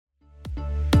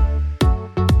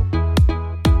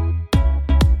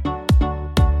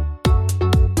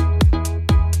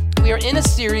in a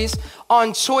series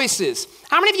on choices.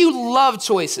 How many of you love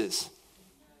choices?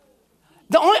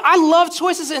 I love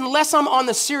choices unless I'm on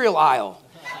the cereal aisle,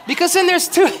 because then there's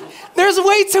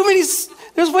way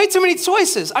too many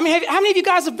choices. I mean, how many of you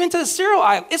guys have been to the cereal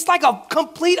aisle? It's like a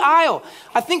complete aisle.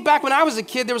 I think back when I was a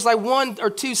kid, there was like 1 or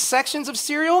 2 sections of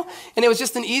cereal, and it was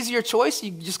just an easier choice.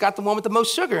 You just got the one with the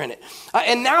most sugar in it.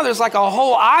 And now there's like a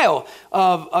whole aisle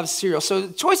of cereal. So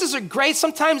choices are great.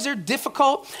 Sometimes they're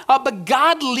difficult, but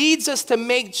God leads us to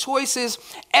make choices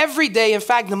every day. In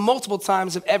fact, the multiple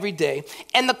times of every day.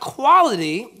 And the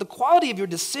quality of your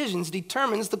decisions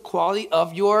determines the quality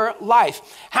of your life.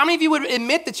 How many of you would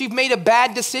admit that you've made a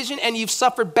bad decision and you've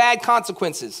suffered bad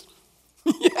consequences?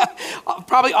 Yeah,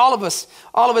 probably all of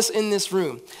us in this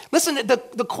room. Listen,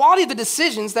 the quality of the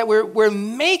decisions that we're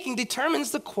making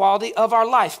determines the quality of our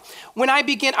life. When I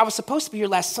was supposed to be here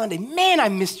last Sunday. Man, I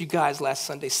missed you guys last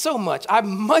Sunday so much. I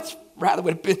much rather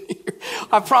would have been here,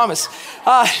 I promise.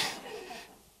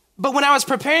 But when I was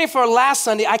preparing for last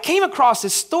Sunday, I came across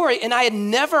this story, and I had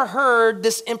never heard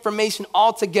this information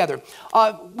altogether.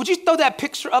 Would you throw that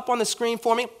picture up on the screen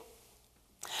for me?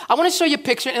 I want to show you a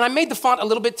picture, and I made the font a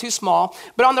little bit too small,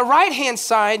 but on the right-hand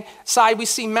side we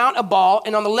see Mount Ebal,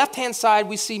 and on the left-hand side,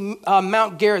 we see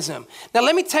Mount Gerizim. Now,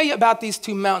 let me tell you about these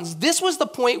two mountains. This was the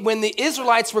point when the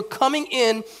Israelites were coming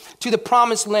in to the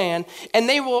promised land, and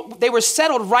they were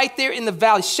settled right there in the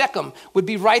valley. Shechem would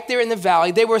be right there in the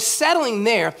valley. They were settling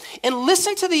there, and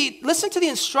listen to the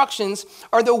instructions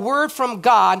or the word from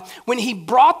God when he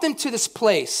brought them to this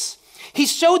place. He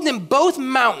showed them both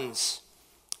mountains,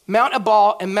 Mount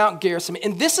Ebal and Mount Gerizim.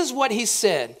 And this is what he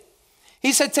said.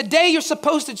 He said, today you're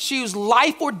supposed to choose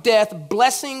life or death,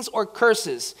 blessings or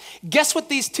curses. Guess what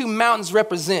these two mountains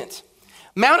represent?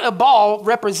 Mount Ebal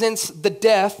represents the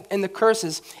death and the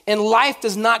curses, and life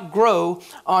does not grow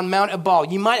on Mount Ebal.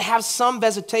 You might have some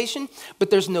vegetation, but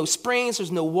there's no springs, there's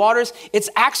no waters. It's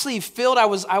actually filled, I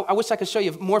wish I could show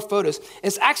you more photos.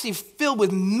 It's actually filled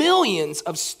with millions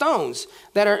of stones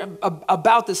that are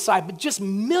about this size, but just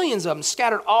millions of them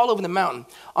scattered all over the mountain.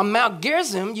 On Mount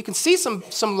Gerizim, you can see some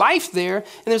life there,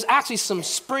 and there's actually some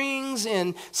springs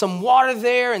and some water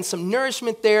there and some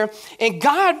nourishment there. And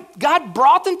God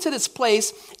brought them to this place,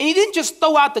 and he didn't just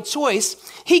throw out the choice.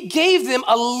 He gave them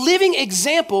a living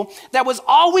example that was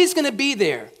always going to be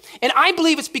there. And I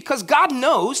believe it's because God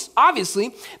knows,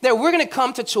 obviously, that we're going to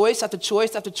come to choice after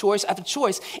choice after choice after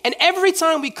choice. And every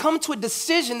time we come to a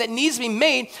decision that needs to be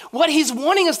made, what he's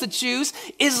wanting us to choose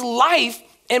is life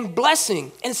and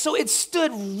blessing. And so it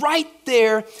stood right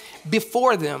there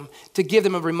before them to give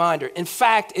them a reminder. In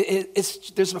fact,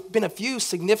 there's been a few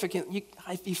significant,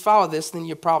 if you follow this, then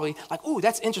you're probably like, ooh,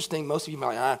 that's interesting. Most of you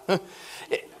might be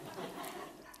like,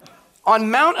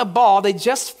 On Mount Ebal, they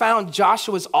just found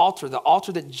Joshua's altar, the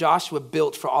altar that Joshua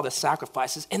built for all the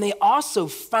sacrifices. And they also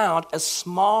found a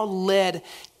small lead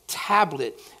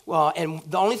tablet. And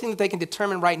the only thing that they can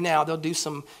determine right now, they'll do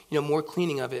some more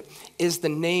cleaning of it, is the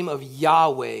name of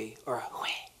Yahweh, or Hweh,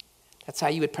 that's how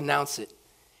you would pronounce it,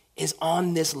 is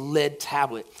on this lead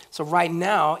tablet. So right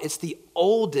now, it's the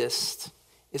oldest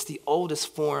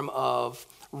form of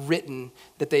written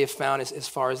that they have found as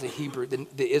far as the Hebrew,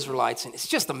 the Israelites, and it's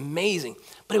just amazing.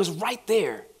 But it was right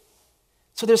there.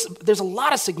 So there's a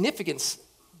lot of significance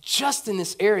just in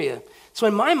this area. So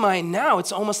in my mind now,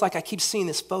 it's almost like I keep seeing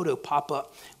this photo pop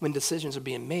up when decisions are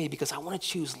being made, because I want to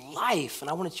choose life, and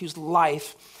I want to choose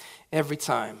life every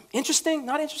time. Interesting?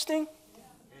 Not interesting?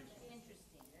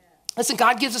 Listen,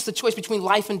 God gives us the choice between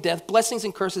life and death, blessings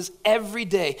and curses every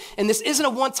day. And this isn't a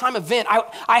one-time event.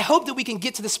 I hope that we can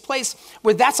get to this place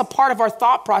where that's a part of our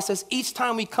thought process each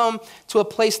time we come to a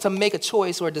place to make a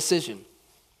choice or a decision.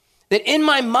 That in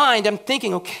my mind, I'm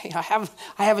thinking, okay, I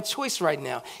have a choice right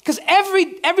now. Because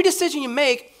every decision you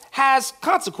make has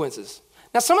consequences.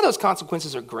 Now, some of those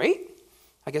consequences are great.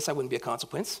 I guess that wouldn't be a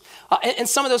consequence. And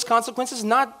some of those consequences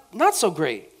not so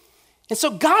great. And so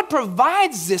God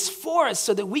provides this for us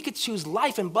so that we could choose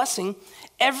life and blessing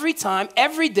every time,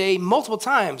 every day, multiple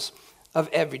times of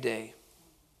every day.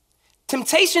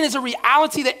 Temptation is a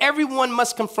reality that everyone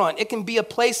must confront. It can be a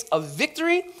place of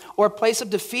victory or a place of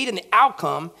defeat, and the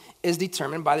outcome is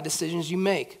determined by the decisions you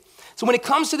make. So when it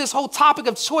comes to this whole topic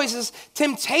of choices,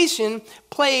 temptation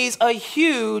plays a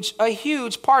huge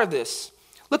part of this.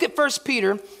 Look at 1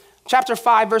 Peter chapter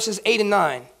 5, verses 8 and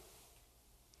 9.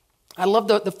 I love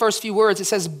the first few words. It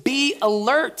says, be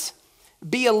alert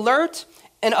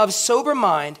and of sober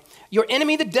mind. Your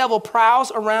enemy, the devil, prowls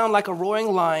around like a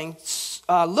roaring lion,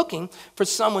 looking for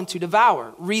someone to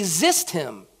devour. Resist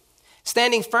him,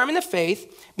 Standing firm in the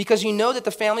faith because you know that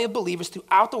the family of believers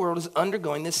throughout the world is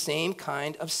undergoing the same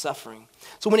kind of suffering.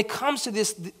 So when it comes to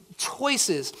this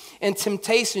choices and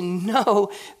temptation,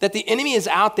 know that the enemy is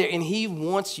out there and he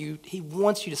wants you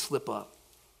to slip up.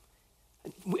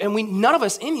 And none of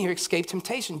us in here escape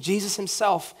temptation. Jesus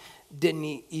himself didn't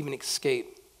even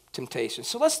escape temptation.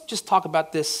 So let's just talk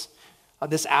about this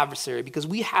adversary, because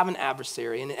we have an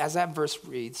adversary, and as that verse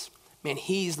reads, man,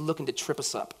 he's looking to trip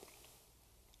us up.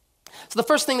 So the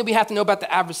first thing that we have to know about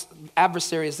the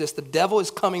adversary is this: the devil is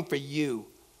coming for you.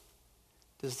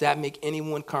 Does that make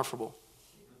anyone comfortable?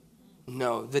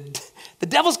 No, the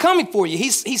devil's coming for you.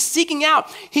 He's seeking out.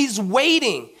 He's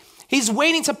waiting. He's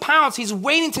waiting to pounce. He's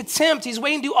waiting to tempt. He's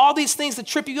waiting to do all these things to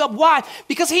trip you up. Why?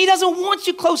 Because he doesn't want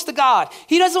you close to God.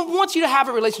 He doesn't want you to have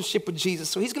a relationship with Jesus.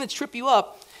 So he's going to trip you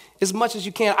up as much as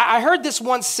you can. I heard this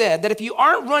once said, that if you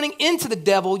aren't running into the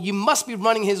devil, you must be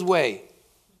running his way.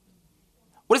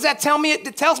 What does that tell me?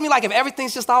 It tells me like if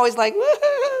everything's just always like,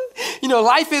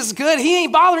 life is good, he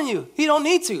ain't bothering you. He don't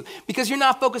need to, because you're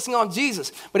not focusing on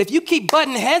Jesus. But if you keep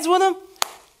butting heads with him,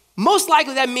 most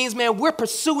likely that means, man, we're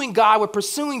pursuing God, we're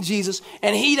pursuing Jesus,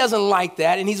 and he doesn't like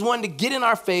that, and he's wanting to get in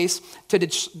our face to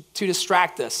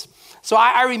distract us. So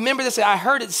I remember this, I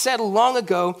heard it said long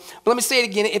ago, but let me say it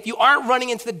again. If you aren't running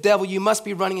into the devil, you must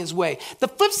be running his way. The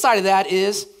flip side of that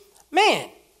is, man,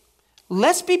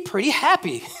 let's be pretty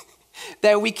happy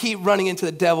that we keep running into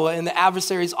the devil and the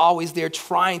adversary is always there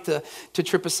trying to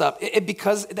trip us up.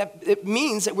 Because it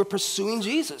means that we're pursuing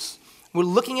Jesus. We're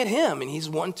looking at him and he's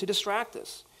wanting to distract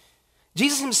us.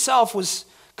 Jesus himself was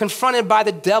confronted by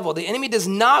the devil. The enemy does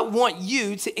not want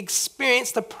you to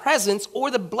experience the presence or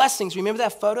the blessings. Remember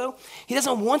that photo? He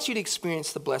doesn't want you to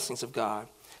experience the blessings of God.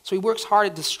 So he works hard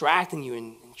at distracting you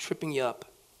and tripping you up.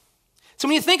 So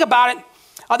when you think about it,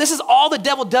 this is all the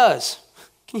devil does.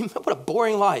 Can you imagine what a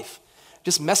boring life?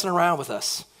 Just messing around with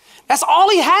us. That's all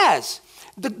he has.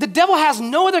 The devil has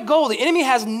no other goal. The enemy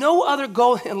has no other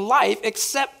goal in life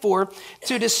except for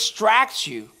to distract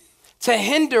you, to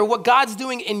hinder what God's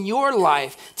doing in your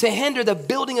life, to hinder the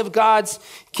building of God's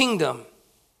kingdom.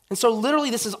 And so literally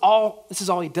this is all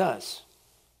he does.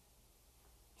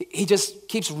 He just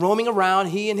keeps roaming around.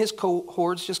 He and his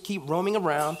cohorts just keep roaming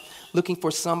around looking for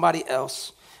somebody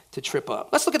else to trip up.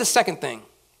 Let's look at the second thing.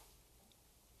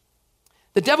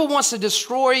 The devil wants to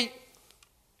destroy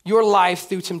your life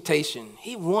through temptation.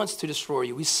 He wants to destroy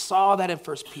you. We saw that in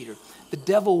 1 Peter. The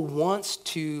devil wants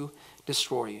to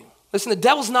destroy you. Listen, the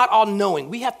devil's not all-knowing.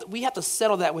 We have to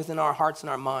settle that within our hearts and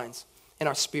our minds and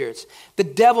our spirits. The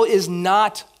devil is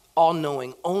not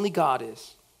all-knowing. Only God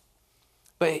is.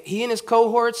 But he and his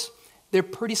cohorts, they're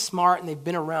pretty smart and they've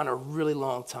been around a really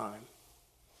long time.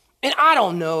 And I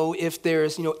don't know if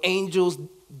there's, angels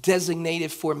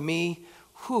designated for me.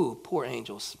 Poor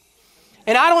angels.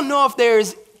 And I don't know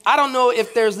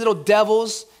if there's little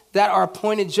devils that are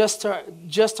appointed just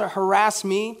to harass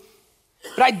me.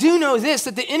 But I do know this,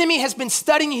 that the enemy has been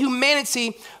studying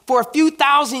humanity for a few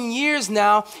thousand years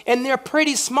now, and they're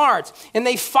pretty smart. And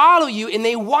they follow you, and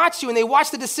they watch you, and they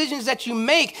watch the decisions that you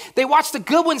make. They watch the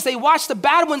good ones, they watch the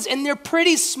bad ones, and they're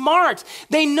pretty smart.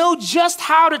 They know just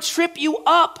how to trip you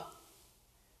up.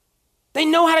 They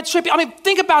know how to trip you. I mean,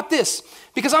 think about this.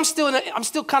 Because I'm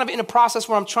still kind of in a process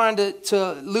where I'm trying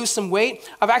to lose some weight.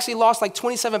 I've actually lost like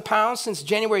 27 pounds since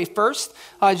January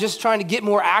 1st, just trying to get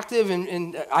more active.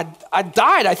 And I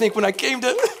died, I think, when I came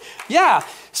to, yeah.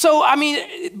 So,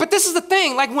 but this is the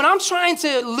thing. Like when I'm trying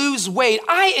to lose weight,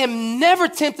 I am never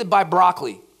tempted by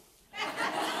broccoli.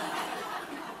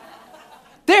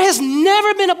 There has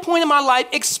never been a point in my life,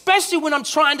 especially when I'm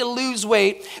trying to lose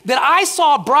weight, that I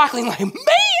saw broccoli and like, man,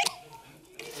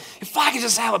 if I could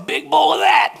just have a big bowl of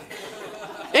that.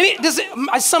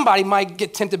 And somebody might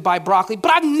get tempted by broccoli,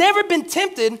 but I've never been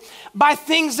tempted by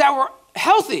things that were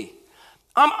healthy.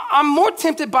 I'm more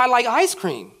tempted by like ice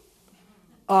cream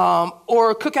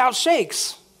or cookout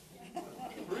shakes.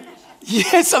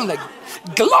 Yes, I'm like,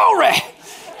 glory.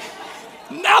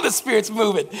 Now the Spirit's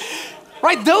moving.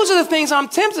 Right? Those are the things I'm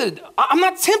tempted. I'm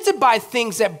not tempted by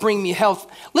things that bring me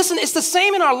health. Listen, it's the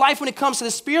same in our life when it comes to the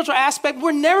spiritual aspect.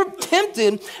 We're never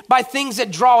tempted by things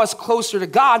that draw us closer to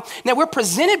God. Now, we're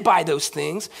presented by those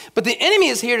things, but the enemy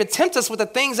is here to tempt us with the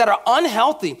things that are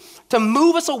unhealthy, to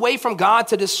move us away from God,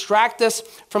 to distract us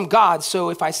from God.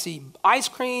 So if I see ice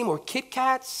cream or Kit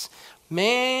Kats,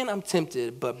 man, I'm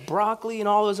tempted. But broccoli and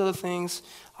all those other things,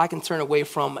 I can turn away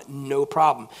from, no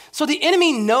problem. So the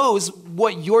enemy knows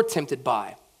what you're tempted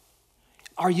by.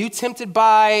 Are you tempted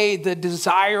by the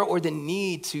desire or the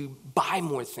need to buy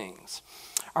more things?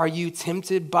 Are you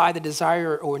tempted by the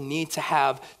desire or need to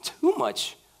have too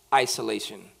much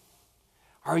isolation?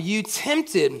 Are you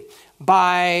tempted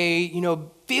by,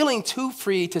 feeling too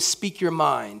free to speak your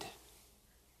mind.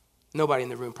 Nobody in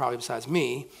the room probably besides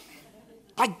me.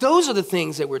 Like those are the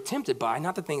things that we're tempted by,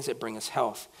 not the things that bring us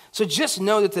health. So just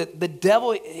know that the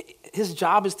devil, his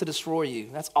job is to destroy you.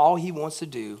 That's all he wants to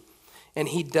do. And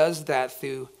he does that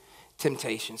through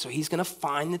temptation. So he's going to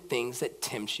find the things that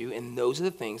tempt you, and those are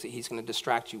the things that he's going to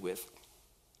distract you with.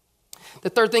 The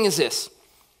third thing is this.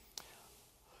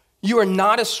 You are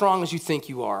not as strong as you think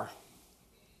you are.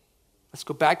 Let's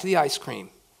go back to the ice cream.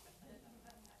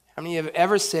 How many have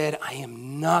ever said, I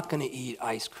am not going to eat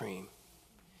ice cream?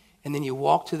 And then you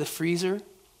walk to the freezer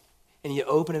and you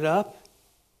open it up.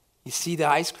 You see the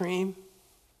ice cream.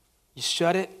 You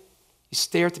shut it. You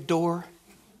stare at the door.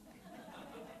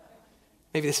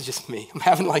 Maybe this is just me. I'm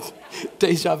having like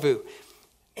deja vu.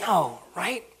 No,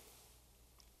 right?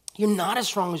 You're not as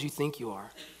strong as you think you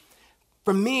are.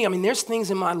 For me, there's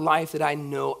things in my life that I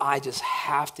know I just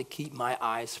have to keep my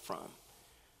eyes from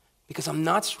because I'm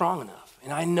not strong enough.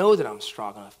 And I know that I'm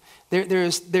strong enough.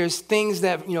 There's things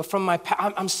that, from my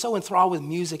past, I'm so enthralled with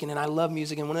music, and I love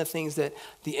music. And one of the things that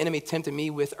the enemy tempted me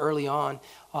with early on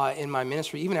in my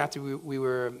ministry, even after we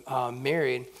were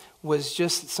married, was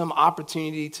just some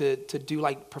opportunity to do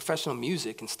like professional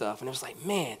music and stuff. And it was like,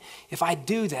 man, if I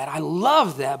do that, I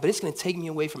love that, but it's going to take me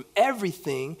away from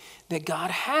everything that God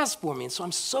has for me. And so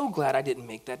I'm so glad I didn't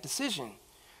make that decision,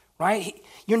 right?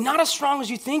 You're not as strong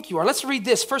as you think you are. Let's read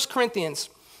this, 1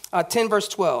 Corinthians 10, verse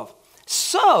 12.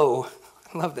 So,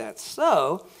 I love that.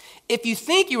 So, if you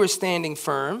think you are standing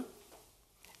firm,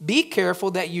 be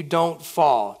careful that you don't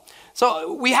fall.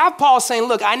 So we have Paul saying,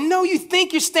 look, I know you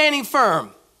think you're standing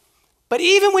firm, but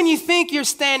even when you think you're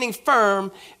standing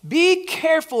firm, be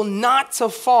careful not to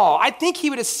fall. I think he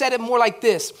would have said it more like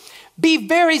this. Be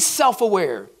very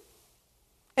self-aware.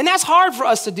 And that's hard for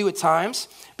us to do at times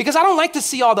because I don't like to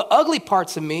see all the ugly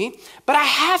parts of me, but I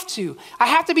have to. I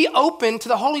have to be open to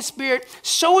the Holy Spirit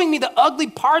showing me the ugly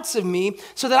parts of me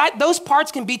so that those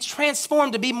parts can be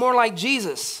transformed to be more like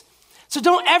Jesus. So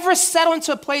don't ever settle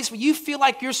into a place where you feel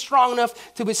like you're strong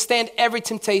enough to withstand every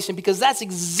temptation because that's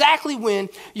exactly when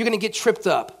you're going to get tripped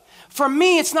up. For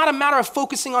me, it's not a matter of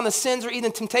focusing on the sins or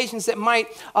even temptations that might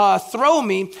throw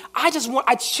me. I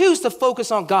choose to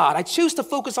focus on God. I choose to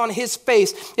focus on his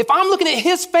face. If I'm looking at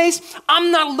his face,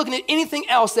 I'm not looking at anything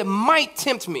else that might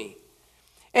tempt me.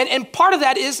 And part of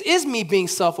that is me being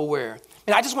self-aware.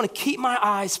 And I just want to keep my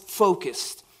eyes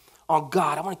focused on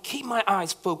God. I want to keep my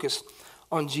eyes focused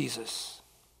on Jesus.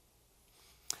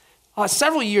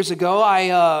 Several years ago,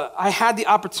 I had the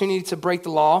opportunity to break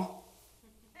the law.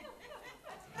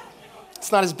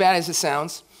 It's not as bad as it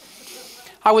sounds.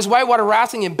 I was whitewater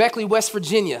rafting in Beckley, West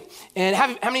Virginia. And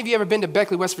how many of you ever been to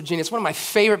Beckley, West Virginia? It's one of my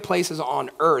favorite places on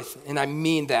earth. And I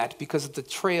mean that because of the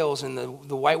trails and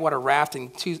the whitewater rafting,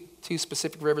 two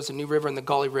specific rivers, the New River and the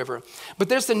Gully River. But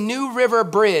there's the New River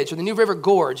Bridge or the New River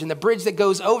Gorge, and the bridge that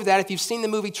goes over that. If you've seen the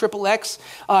movie Triple X,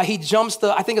 he jumps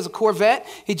I think it's a Corvette.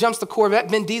 He jumps the Corvette.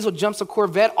 Vin Diesel jumps the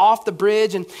Corvette off the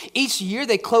bridge, and each year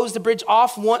they close the bridge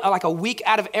off like a week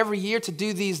out of every year to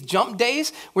do these jump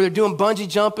days where they're doing bungee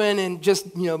jumping and just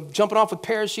jumping off with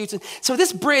parachutes. And so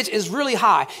this bridge is really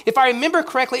high. If I remember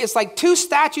correctly, it's like 2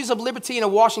 statues of Liberty and a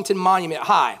Washington Monument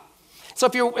high. So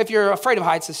if you're afraid of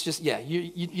heights, it's just,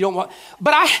 you don't want.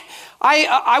 But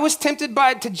I was tempted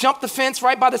to jump the fence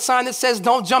right by the sign that says,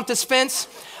 don't jump this fence.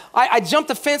 I jumped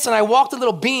the fence and I walked a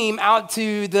little beam out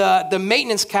to the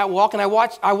maintenance catwalk, and I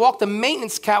walked the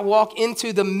maintenance catwalk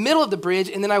into the middle of the bridge,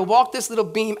 and then I walked this little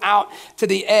beam out to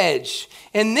the edge.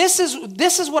 And this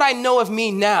is what I know of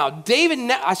me now.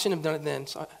 I shouldn't have done it then.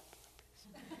 So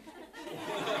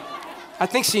I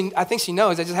think she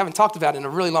knows. I just haven't talked about it in a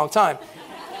really long time.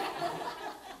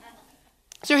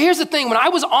 So here's the thing. When I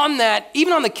was on that,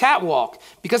 even on the catwalk,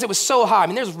 because it was so high,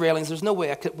 there's railings. There's no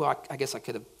way I could, I guess I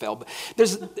could have fell, but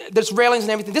there's railings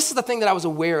and everything. This is the thing that I was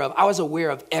aware of. I was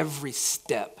aware of every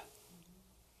step.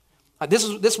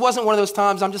 This wasn't one of those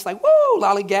times I'm just like, woo,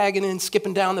 lollygagging and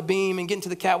skipping down the beam and getting to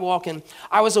the catwalk. And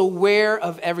I was aware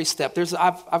of every step.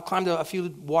 I've climbed a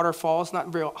few waterfalls, not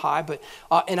very high, but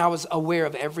and I was aware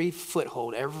of every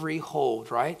foothold, every hold,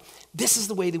 right? This is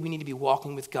the way that we need to be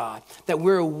walking with God, that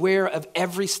we're aware of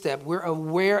every step. We're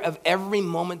aware of every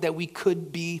moment that we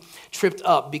could be tripped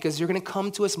up because you're going to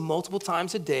come to us multiple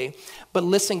times a day. But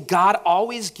listen, God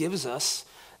always gives us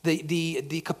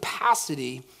the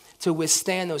capacity to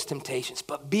withstand those temptations.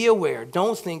 But be aware.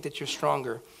 Don't think that you're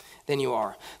stronger than you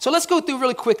are. So let's go through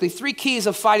really quickly 3 keys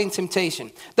of fighting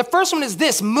temptation. The first one is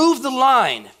this: move the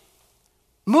line.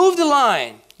 Move the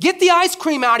line. Get the ice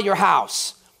cream out of your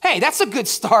house. Hey, that's a good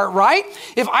start, right?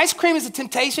 If ice cream is a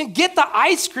temptation, get the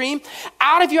ice cream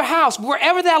out of your house,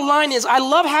 wherever that line is. I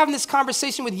love having this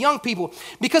conversation with young people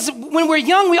because when we're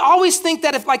young, we always think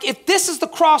that if this is the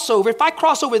crossover, if I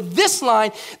cross over this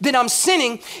line, then I'm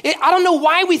sinning. I don't know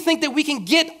why we think that we can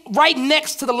get right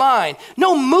next to the line.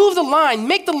 No, move the line,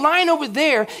 make the line over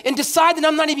there and decide that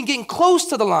I'm not even getting close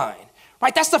to the line.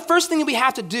 Right? That's the first thing that we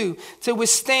have to do to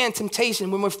withstand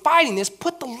temptation. When we're fighting this,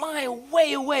 put the line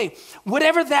way away.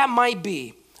 Whatever that might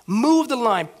be, move the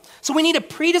line. So we need to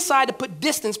pre-decide to put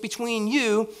distance between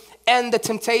you and the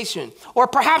temptation, or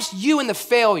perhaps you and the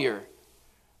failure,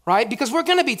 right? Because we're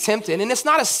going to be tempted, and it's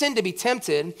not a sin to be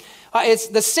tempted.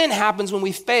 The sin happens when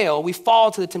we fail. We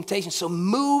fall to the temptation. So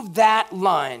move that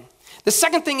line. The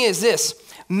second thing is this: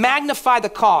 magnify the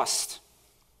cost.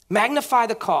 Magnify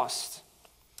the cost.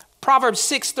 Proverbs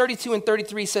 6:32 and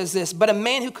 33 says this, but a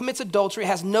man who commits adultery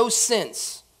has no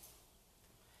sense.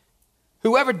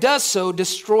 Whoever does so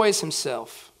destroys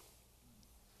himself.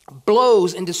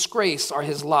 Blows and disgrace are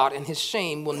his lot, and his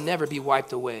shame will never be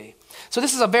wiped away. So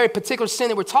this is a very particular sin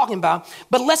that we're talking about,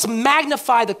 but let's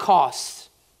magnify the cost.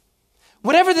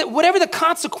 Whatever the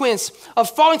consequence of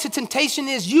falling to temptation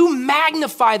is, you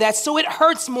magnify that so it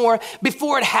hurts more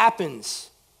before it happens,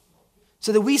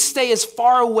 so that we stay as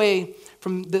far away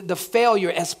from the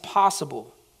failure as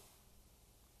possible.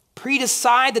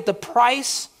 Pre-decide that the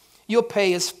price you'll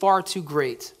pay is far too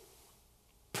great.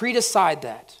 Pre-decide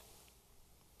that.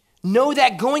 Know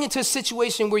that going into a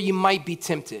situation where you might be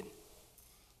tempted.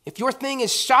 If your thing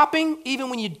is shopping, even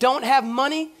when you don't have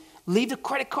money, leave the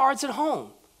credit cards at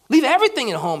home. Leave everything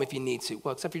at home if you need to.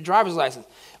 Well, except your driver's license.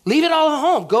 Leave it all at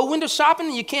home. Go window shopping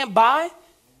and you can't buy.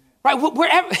 Right,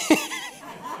 wherever.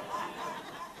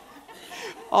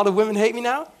 All the women hate me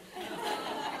now.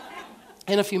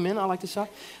 And a few men, I like to shop.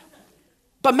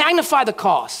 But magnify the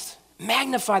cost.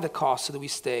 Magnify the cost so that we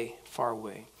stay far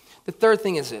away. The third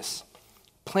thing is this: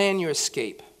 plan your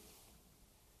escape.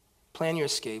 Plan your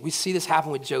escape. We see this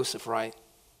happen with Joseph, right?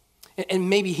 And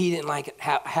maybe he didn't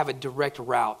have a direct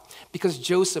route, because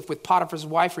Joseph with Potiphar's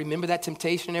wife, remember that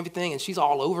temptation and everything, and she's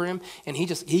all over him, and he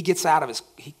gets out of his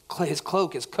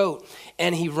cloak, his coat,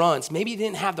 and he runs. Maybe he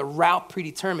didn't have the route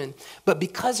predetermined, but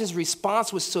because his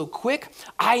response was so quick,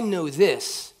 I know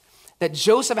this, that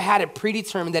Joseph had it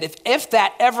predetermined that if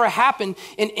that ever happened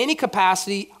in any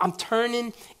capacity, I'm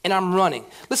turning and I'm running.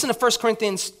 Listen to 1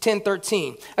 Corinthians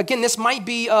 10:13. Again, this might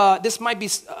be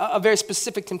a very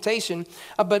specific temptation,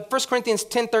 but 1 Corinthians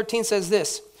 10:13 says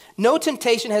this: no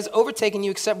temptation has overtaken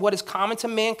you except what is common to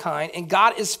mankind, and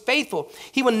God is faithful.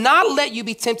 He will not let you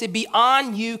be tempted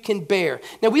beyond you can bear.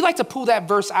 Now, we like to pull that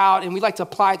verse out and we like to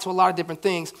apply it to a lot of different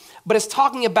things, but it's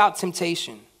talking about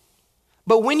temptation.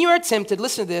 But when you are tempted,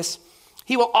 listen to this: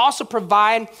 he will also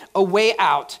provide a way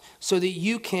out so that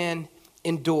you can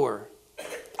endure.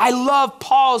 I love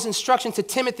Paul's instruction to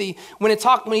Timothy when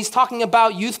he's talking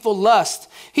about youthful lust.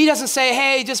 He doesn't say,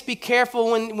 hey, just be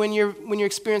careful when you're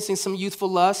experiencing some youthful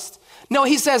lust. No,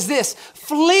 he says this: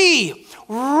 flee,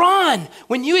 run.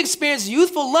 When you experience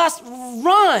youthful lust,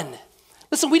 run.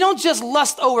 Listen, we don't just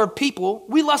lust over people.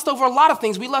 We lust over a lot of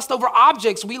things. We lust over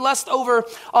objects. We lust over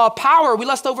power. We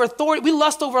lust over authority. We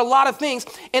lust over a lot of things.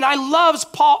 And I love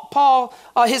Paul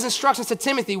his instructions to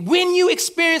Timothy. When you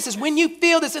experience this, when you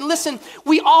feel this, and listen,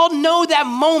 we all know that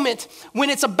moment when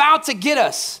it's about to get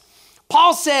us.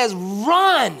 Paul says,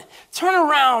 run, turn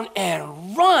around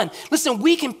and run. Listen,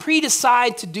 we can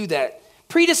pre-decide to do that.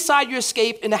 Pre-decide your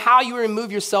escape and how you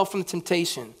remove yourself from the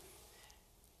temptation.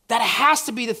 That has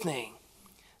to be the thing.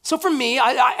 So for me,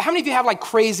 how many of you have like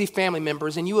crazy family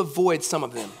members and you avoid some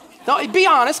of them? No, be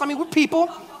honest. I mean, we're people.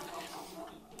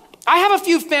 I have a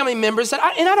few family members that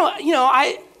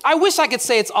I wish I could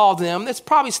say it's all them. It's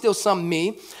probably still some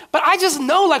me. But I just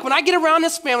know, like, when I get around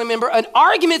this family member, an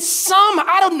argument,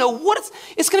 I don't know what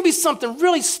it's going to be something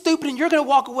really stupid, and you're going to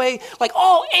walk away like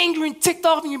all angry and ticked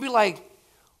off, and you'll be like,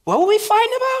 what were we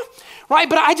fighting about? Right?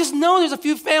 But I just know there's a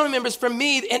few family members for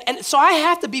me, and so I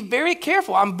have to be very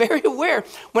careful. I'm very aware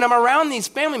when I'm around these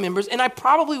family members, and I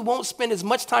probably won't spend as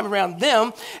much time around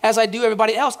them as I do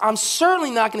everybody else. I'm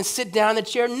certainly not going to sit down in the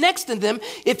chair next to them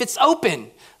if it's open.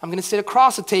 I'm going to sit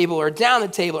across the table or down the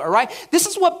table, all right? This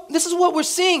is what we're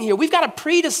seeing here. We've got to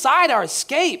pre-decide our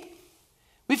escape.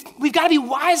 We've got to be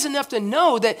wise enough to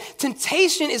know that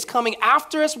temptation is coming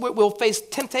after us. We'll face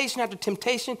temptation after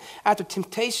temptation after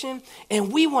temptation,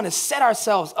 and we want to set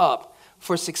ourselves up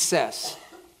for success,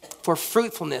 for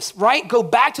fruitfulness, right? Go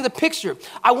back to the picture.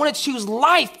 I want to choose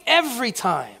life every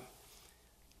time.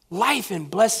 Life and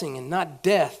blessing and not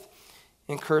death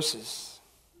and curses.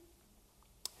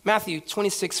 Matthew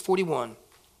 26:41.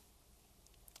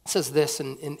 It says this,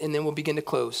 and then we'll begin to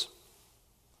close.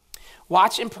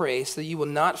 Watch and pray so that you will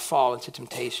not fall into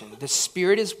temptation. The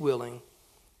spirit is willing,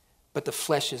 but the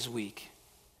flesh is weak.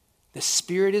 The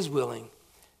spirit is willing,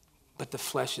 but the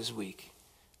flesh is weak.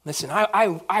 Listen,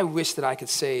 I wish that I could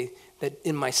say that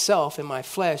in myself, in my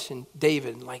flesh, and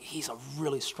David, like he's a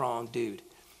really strong dude.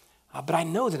 But I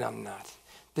know that I'm not.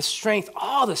 The strength,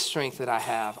 all the strength that I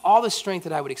have, all the strength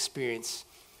that I would experience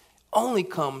only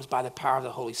comes by the power of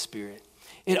the Holy Spirit.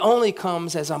 It only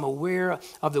comes as I'm aware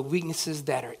of the weaknesses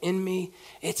that are in me.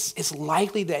 It's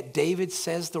likely that David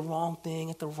says the wrong thing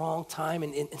at the wrong time.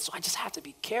 And so I just have to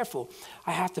be careful.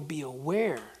 I have to be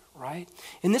aware, right?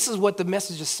 And this is what the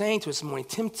message is saying to us this morning.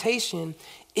 Temptation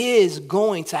is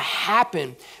going to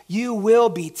happen. You will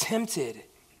be tempted.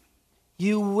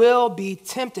 You will be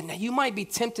tempted. Now, you might be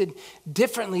tempted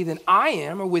differently than I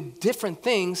am or with different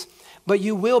things, but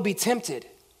you will be tempted.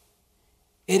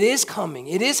 It is coming.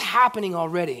 It is happening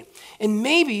already. And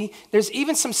maybe there's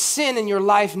even some sin in your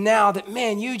life now that,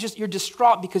 man, you're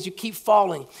distraught because you keep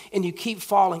falling and you keep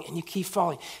falling and you keep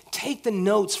falling. Take the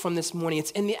notes from this morning.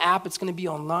 It's in the app. It's going to be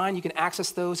online. You can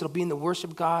access those. It'll be in the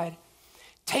worship guide.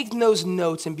 Take those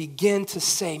notes and begin to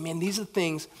say, man, these are the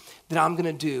things that I'm going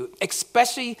to do,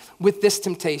 especially with this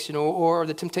temptation or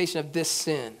the temptation of this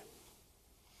sin.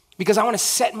 Because I want to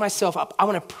set myself up. I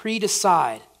want to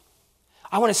pre-decide.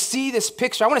 I want to see this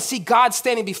picture. I want to see God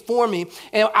standing before me,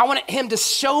 and I want him to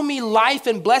show me life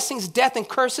and blessings, death and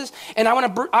curses, and I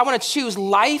want to choose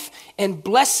life and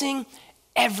blessing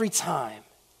every time.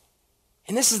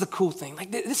 And this is the cool thing.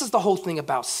 Like this is the whole thing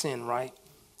about sin, right?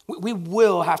 We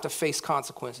will have to face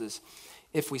consequences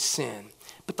if we sin.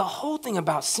 But the whole thing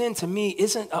about sin to me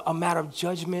isn't a matter of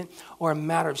judgment or a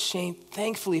matter of shame.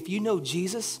 Thankfully, if you know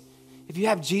Jesus, if you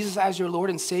have Jesus as your Lord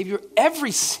and Savior,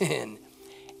 every sin,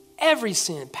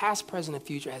 past, present, and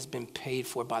future, has been paid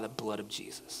for by the blood of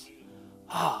Jesus.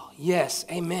 Oh, yes,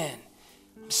 amen.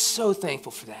 I'm so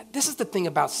thankful for that. This is the thing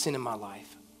about sin in my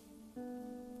life.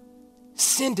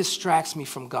 Sin distracts me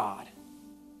from God.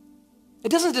 It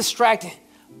doesn't distract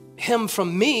him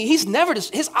from me.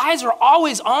 His eyes are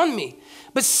always on me.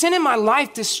 But sin in my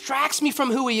life distracts me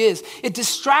from who he is. It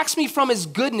distracts me from his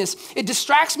goodness. It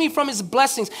distracts me from his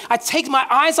blessings. I take my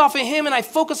eyes off of him and I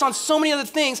focus on so many other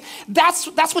things. That's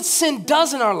what sin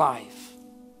does in our life.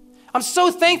 I'm so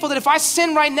thankful that if I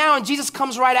sin right now and Jesus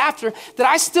comes right after, that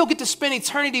I still get to spend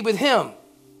eternity with him.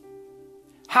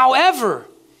 However,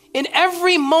 in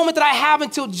every moment that I have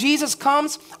until Jesus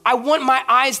comes, I want my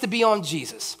eyes to be on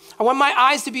Jesus. I want my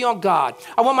eyes to be on God.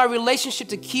 I want my relationship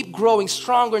to keep growing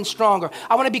stronger and stronger.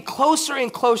 I want to be closer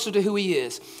and closer to who he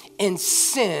is. And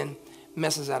sin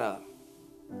messes that up.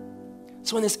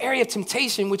 So in this area of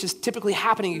temptation, which is typically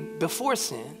happening before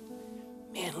sin,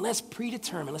 man, let's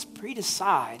predetermine, let's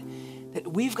pre-decide that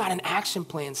we've got an action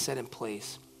plan set in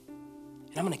place.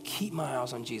 And I'm going to keep my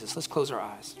eyes on Jesus. Let's close our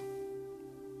eyes.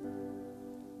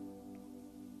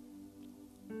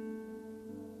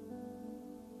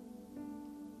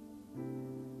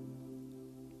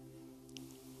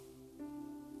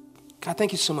 God,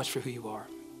 thank you so much for who you are.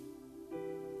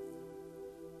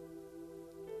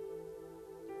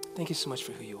 Thank you so much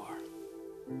for who you are.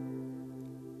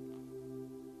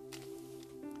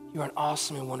 You are an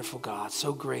awesome and wonderful God,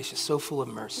 so gracious, so full of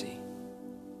mercy.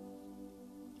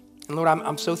 And Lord,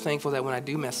 I'm so thankful that when I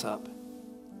do mess up,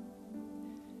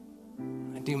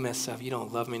 you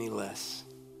don't love me any less.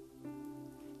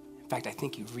 In fact, I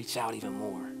think you reach out even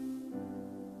more.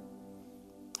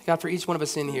 God, for each one of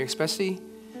us in here, especially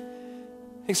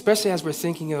as we're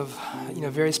thinking of,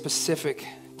 very specific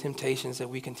temptations that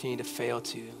we continue to fail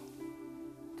to.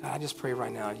 God, I just pray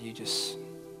right now, you just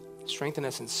strengthen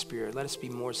us in spirit. Let us be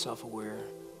more self-aware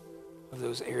of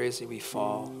those areas that we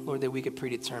fall. Lord, that we could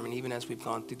predetermine, even as we've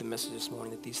gone through the message this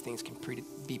morning, that these things can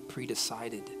be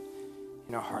pre-decided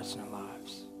in our hearts and our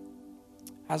lives.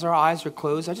 As our eyes are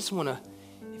closed, I just want to,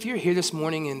 if you're here this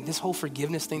morning and this whole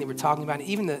forgiveness thing that we're talking about,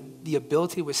 even the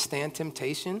ability to withstand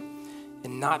temptation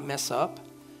and not mess up,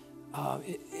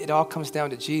 it all comes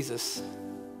down to Jesus.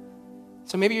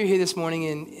 So maybe you're here this morning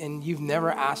and you've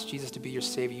never asked Jesus to be your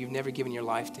Savior. You've never given your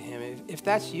life to him. If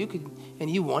that's you, and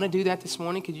you want to do that this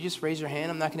morning, could you just raise your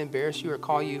hand? I'm not going to embarrass you or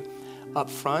call you up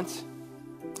front.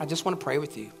 I just want to pray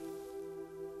with you.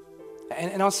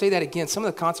 And I'll say that again. Some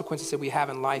of the consequences that we have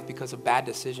in life because of bad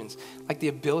decisions, like the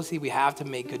ability we have to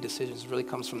make good decisions, really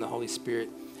comes from the Holy Spirit.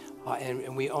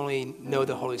 And we only know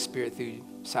the Holy Spirit through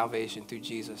salvation, through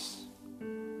Jesus.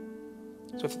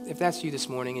 So if that's you this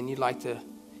morning and you'd like to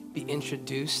be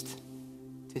introduced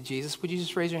to Jesus, would you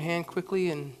just raise your hand quickly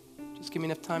and just give me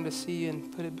enough time to see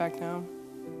and put it back down?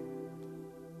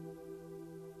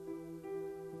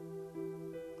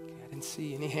 didn't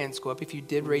see any hands go up. If you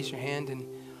did raise your hand and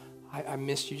I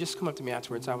missed you, just come up to me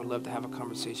afterwards. I would love to have a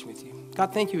conversation with you.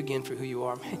 God, thank you again for who you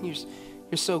are. Man, you're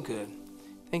so good.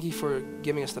 Thank you for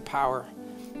giving us the power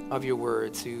of your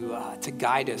word to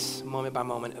guide us moment by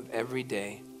moment of every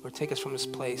day. Lord, take us from this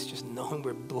place just knowing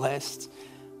we're blessed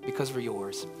because we're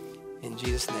yours. In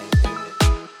Jesus' name, amen.